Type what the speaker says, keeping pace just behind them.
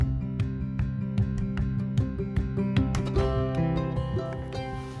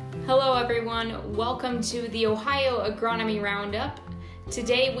Hello everyone, welcome to the Ohio Agronomy Roundup.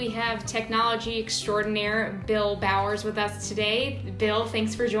 Today we have technology extraordinaire Bill Bowers with us today. Bill,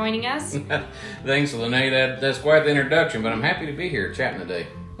 thanks for joining us. Thanks, Lene. That's quite the introduction, but I'm happy to be here chatting today.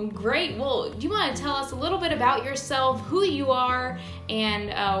 Great. Well, do you want to tell us a little bit about yourself, who you are,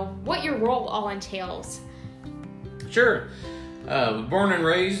 and what your role all entails? Sure. Was born and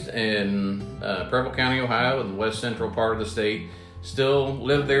raised in Preble County, Ohio, in the west central part of the state. Still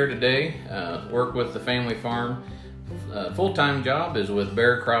live there today. Work with the family farm. Full-time job is with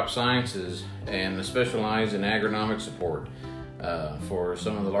Bayer Crop Sciences and specialize in agronomic support for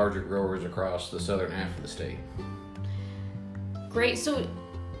some of the larger growers across the southern half of the state. Great. So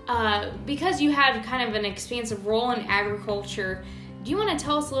because you had kind of an expansive role in agriculture, do you want to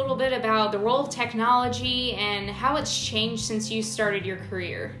tell us a little bit about the role of technology and how it's changed since you started your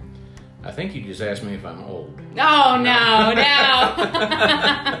career? I think you just asked me if I'm old. Oh, no.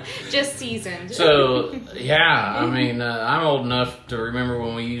 Just seasoned. So, yeah, I'm old enough to remember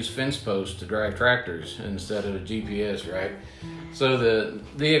when we used fence posts to drive tractors instead of a GPS, right? So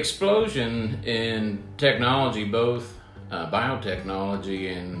the explosion in technology, both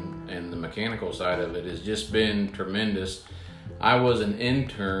biotechnology and the mechanical side of it, has just been tremendous. I was an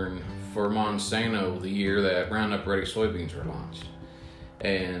intern for Monsanto the year that Roundup Ready soybeans were launched.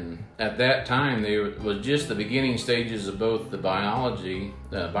 And at that time, there was just the beginning stages of both the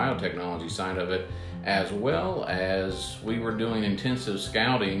biotechnology side of it, as well as we were doing intensive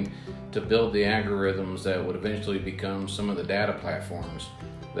scouting to build the algorithms that would eventually become some of the data platforms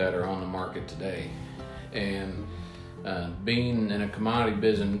that are on the market today. And being in a commodity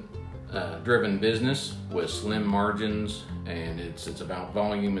driven business with slim margins, and it's about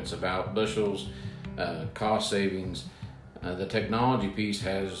volume, it's about bushels, cost savings. The technology piece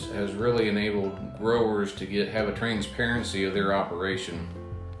has really enabled growers to have a transparency of their operation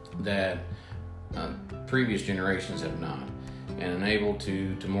that previous generations have not, and enabled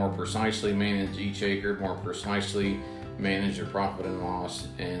to more precisely manage each acre, more precisely manage their profit and loss.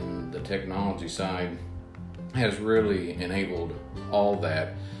 And the technology side has really enabled all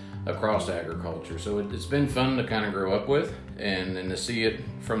that across agriculture. So it's been fun to kind of grow up with and to see it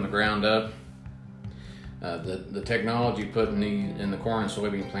from the ground up. The technology put in the corn and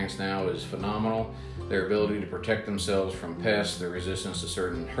soybean plants now is phenomenal. Their ability to protect themselves from pests, their resistance to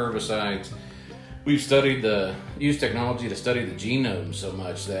certain herbicides. We've used technology to study the genome so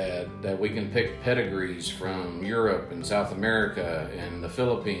much that we can pick pedigrees from Europe and South America and the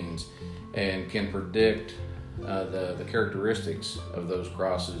Philippines and can predict the characteristics of those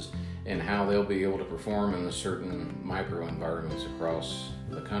crosses and how they'll be able to perform in the certain microenvironments across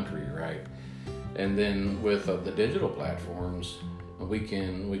the country, right? And then with the digital platforms, we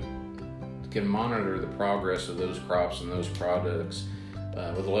can monitor the progress of those crops and those products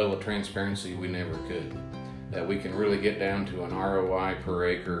with a level of transparency we never could. That we can really get down to an ROI per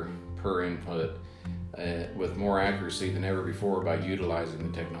acre, per input, with more accuracy than ever before by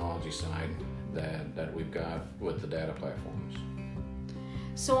utilizing the technology side that we've got with the data platforms.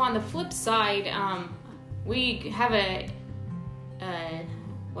 So on the flip side, we have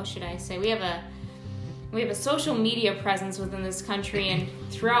we have a social media presence within this country and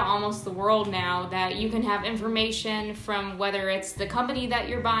throughout almost the world now, that you can have information from whether it's the company that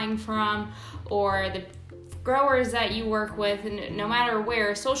you're buying from or the growers that you work with, and no matter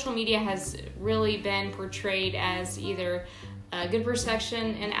where, social media has really been portrayed as either a good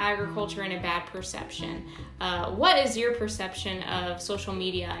perception in agriculture and a bad perception. What is your perception of social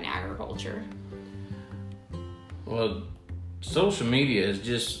media in agriculture? Well, social media has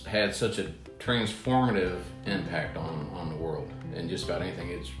just had such a transformative impact on the world and just about anything.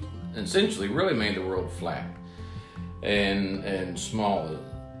 It's essentially really made the world flat and small.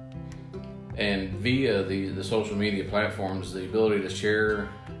 And via the social media platforms, the ability to share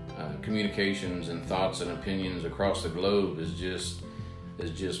communications and thoughts and opinions across the globe is just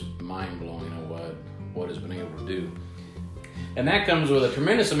mind-blowing of what has been able to do. And that comes with a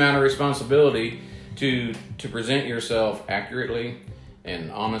tremendous amount of responsibility to present yourself accurately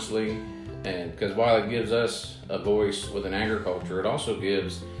and honestly. And because while it gives us a voice within agriculture, it also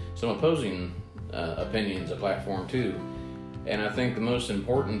gives some opposing opinions a platform too. And I think the most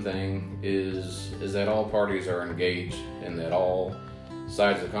important thing is that all parties are engaged and that all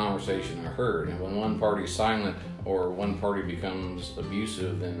sides of the conversation are heard. And when one party's silent or one party becomes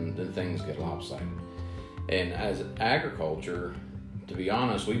abusive, then things get lopsided. And as agriculture, to be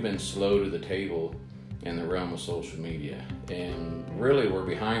honest, we've been slow to the table in the realm of social media. And really we're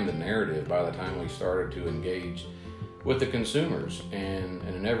behind the narrative by the time we started to engage with the consumers and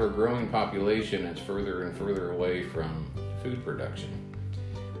an ever-growing population that's further and further away from food production.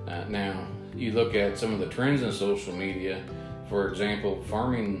 Now, you look at some of the trends in social media. For example,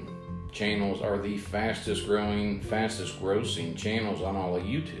 farming channels are the fastest growing, fastest grossing channels on all of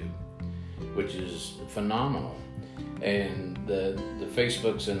YouTube, which is phenomenal. And the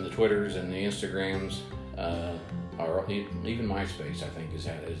Facebooks and the Twitters and the Instagrams are even MySpace, I think, has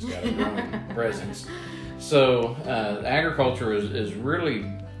got a growing presence. So agriculture is really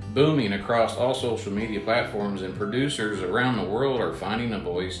booming across all social media platforms, and producers around the world are finding a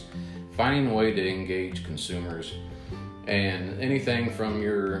voice, finding a way to engage consumers. And anything from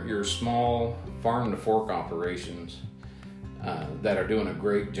your small farm to fork operations that are doing a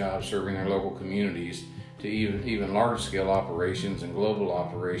great job serving their local communities, to even large scale operations and global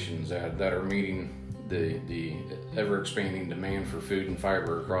operations that are meeting the ever expanding demand for food and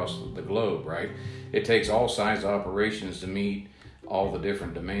fiber across the globe, right? It takes all size operations to meet all the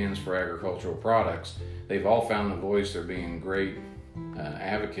different demands for agricultural products. They've all found the voice. They're being great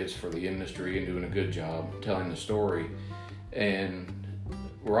advocates for the industry and doing a good job telling the story. And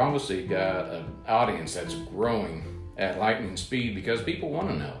we're obviously got an audience that's growing at lightning speed because people want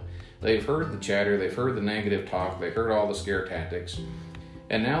to know. They've heard the chatter, they've heard the negative talk, they've heard all the scare tactics,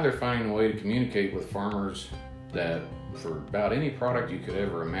 and now they're finding a way to communicate with farmers that for about any product you could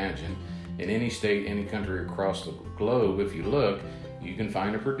ever imagine, in any state, any country across the globe, if you look, you can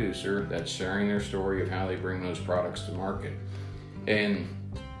find a producer that's sharing their story of how they bring those products to market. And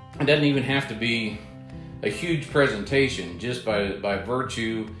it doesn't even have to be a huge presentation. Just by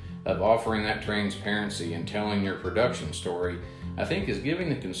virtue of offering that transparency and telling your production story, I think is giving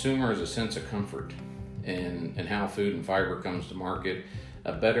the consumers a sense of comfort in how food and fiber comes to market,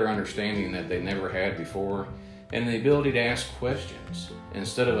 a better understanding that they never had before, and the ability to ask questions.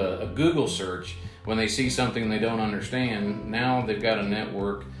 Instead of a Google search, when they see something they don't understand, now they've got a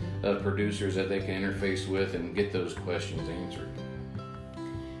network of producers that they can interface with and get those questions answered.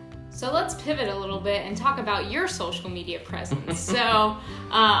 So let's pivot a little bit and talk about your social media presence. So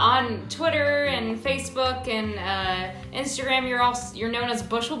on Twitter and Facebook and Instagram, you're known as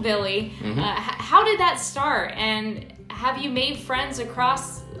Bushel Billy. Mm-hmm. How did that start? And have you made friends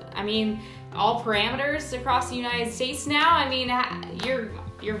across, all parameters across the United States now?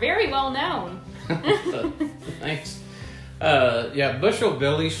 You're very well known. Thanks. Bushel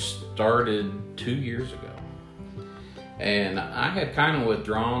Billy started 2 years ago. And I had kind of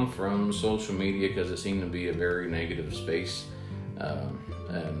withdrawn from social media because it seemed to be a very negative space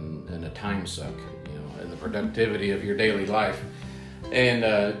and a time suck, in the productivity of your daily life. And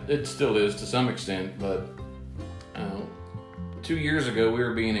it still is to some extent, but 2 years ago we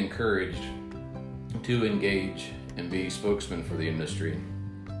were being encouraged to engage and be spokesmen for the industry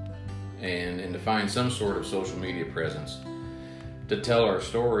and to find some sort of social media presence to tell our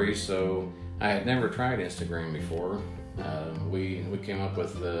story. So I had never tried Instagram before. We came up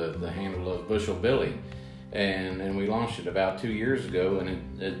with the handle of Bushel Billy, and we launched it about 2 years ago,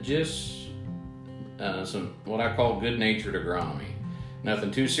 and it just some what I call good-natured agronomy.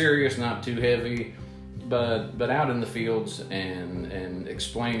 Nothing too serious, not too heavy, but out in the fields and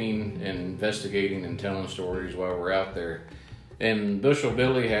explaining and investigating and telling stories while we're out there. And Bushel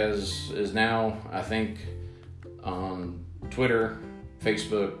Billy is now, I think, on Twitter,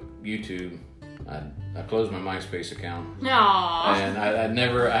 Facebook, YouTube. I closed my MySpace account. Aww. And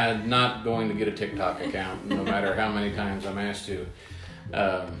I'm not going to get a TikTok account, no matter how many times I'm asked to.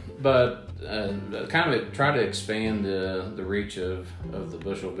 But kind of try to expand the reach of the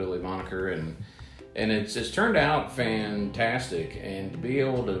Bushel Billy moniker, and it's turned out fantastic. And to be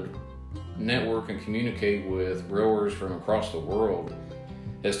able to network and communicate with growers from across the world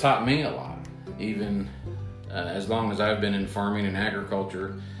has taught me a lot. Even as long as I've been in farming and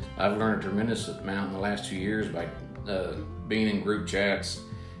agriculture, I've learned a tremendous amount in the last 2 years by being in group chats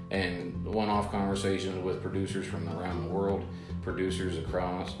and one-off conversations with producers from around the world, producers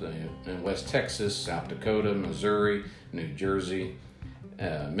across in West Texas, South Dakota, Missouri, New Jersey,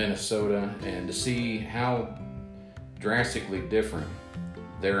 Minnesota, and to see how drastically different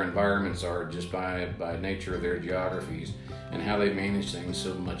their environments are just by nature of their geographies, and how they manage things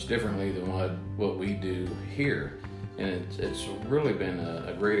so much differently than what we do here. And it's really been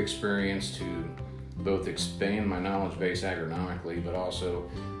a great experience to both expand my knowledge base agronomically, but also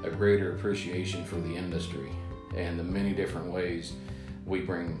a greater appreciation for the industry and the many different ways we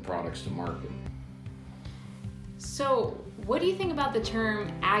bring products to market. So what do you think about the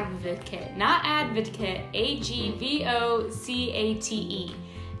term agvocate? Not advocate, AGVOCATE.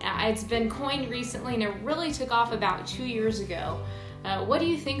 It's been coined recently, and it really took off about 2 years ago. What do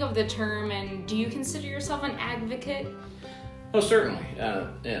you think of the term, and do you consider yourself an advocate? Well, certainly.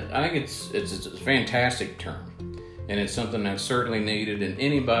 I think it's a fantastic term, and it's something that's certainly needed, and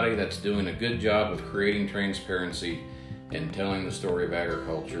anybody that's doing a good job of creating transparency and telling the story of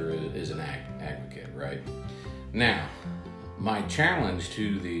agriculture is an advocate, right? Now, my challenge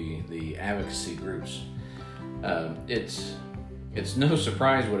to the advocacy groups, it's no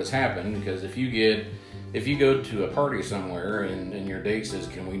surprise what has happened, because if you go to a party somewhere and your date says,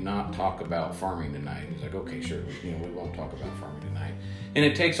 can we not talk about farming tonight? He's like, okay, sure, we won't talk about farming tonight. And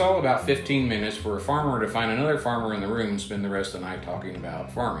it takes all about 15 minutes for a farmer to find another farmer in the room and spend the rest of the night talking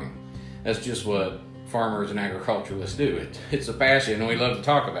about farming. That's just what farmers and agriculturalists do. It's a passion, and we love to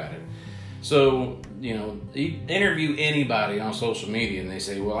talk about it. So, interview anybody on social media and they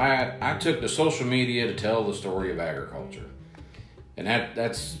say, well, I took to social media to tell the story of agriculture. And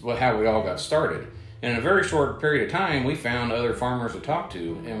that's how we all got started. In a very short period of time, we found other farmers to talk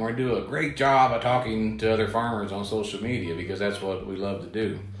to, and we do a great job of talking to other farmers on social media because that's what we love to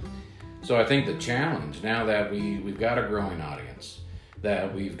do. So I think the challenge, now that we've got a growing audience,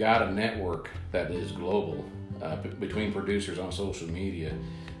 that we've got a network that is global between producers on social media,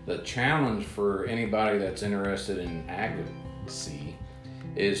 the challenge for anybody that's interested in advocacy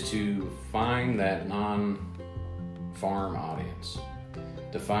is to find that non-farm audience,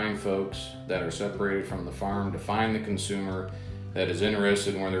 to find folks that are separated from the farm, to find the consumer that is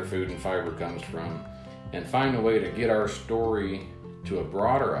interested in where their food and fiber comes from, and find a way to get our story to a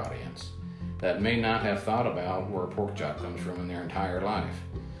broader audience that may not have thought about where a pork chop comes from in their entire life,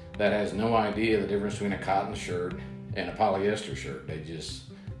 that has no idea the difference between a cotton shirt and a polyester shirt. They just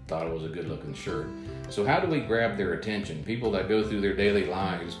thought it was a good looking shirt. So how do we grab their attention? People that go through their daily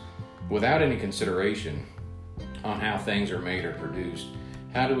lives without any consideration on how things are made or produced.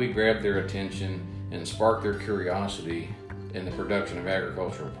 How do we grab their attention and spark their curiosity in the production of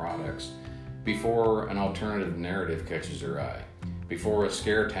agricultural products before an alternative narrative catches their eye, before a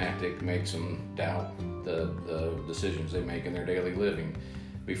scare tactic makes them doubt the decisions they make in their daily living,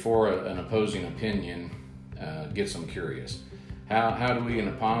 before an opposing opinion gets them curious? How do we, in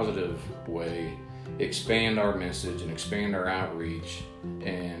a positive way, expand our message and expand our outreach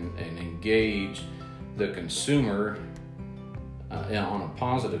and engage the consumer on a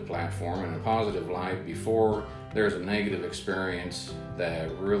positive platform and a positive light before there's a negative experience that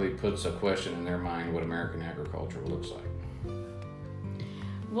really puts a question in their mind what American agriculture looks like?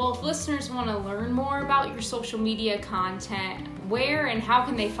 Well, if listeners want to learn more about your social media content, where and how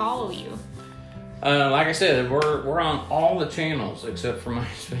can they follow you? Like I said, we're on all the channels except for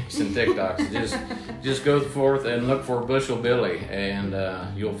MySpace and TikTok. So just go forth and look for Bushel Billy, and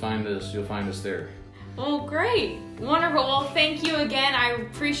you'll find us. You'll find us there. Well, great. Wonderful. Well, thank you again. I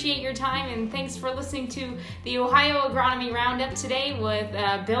appreciate your time, and thanks for listening to the Ohio Agronomy Roundup today with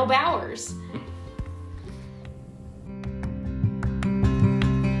Bill Bowers.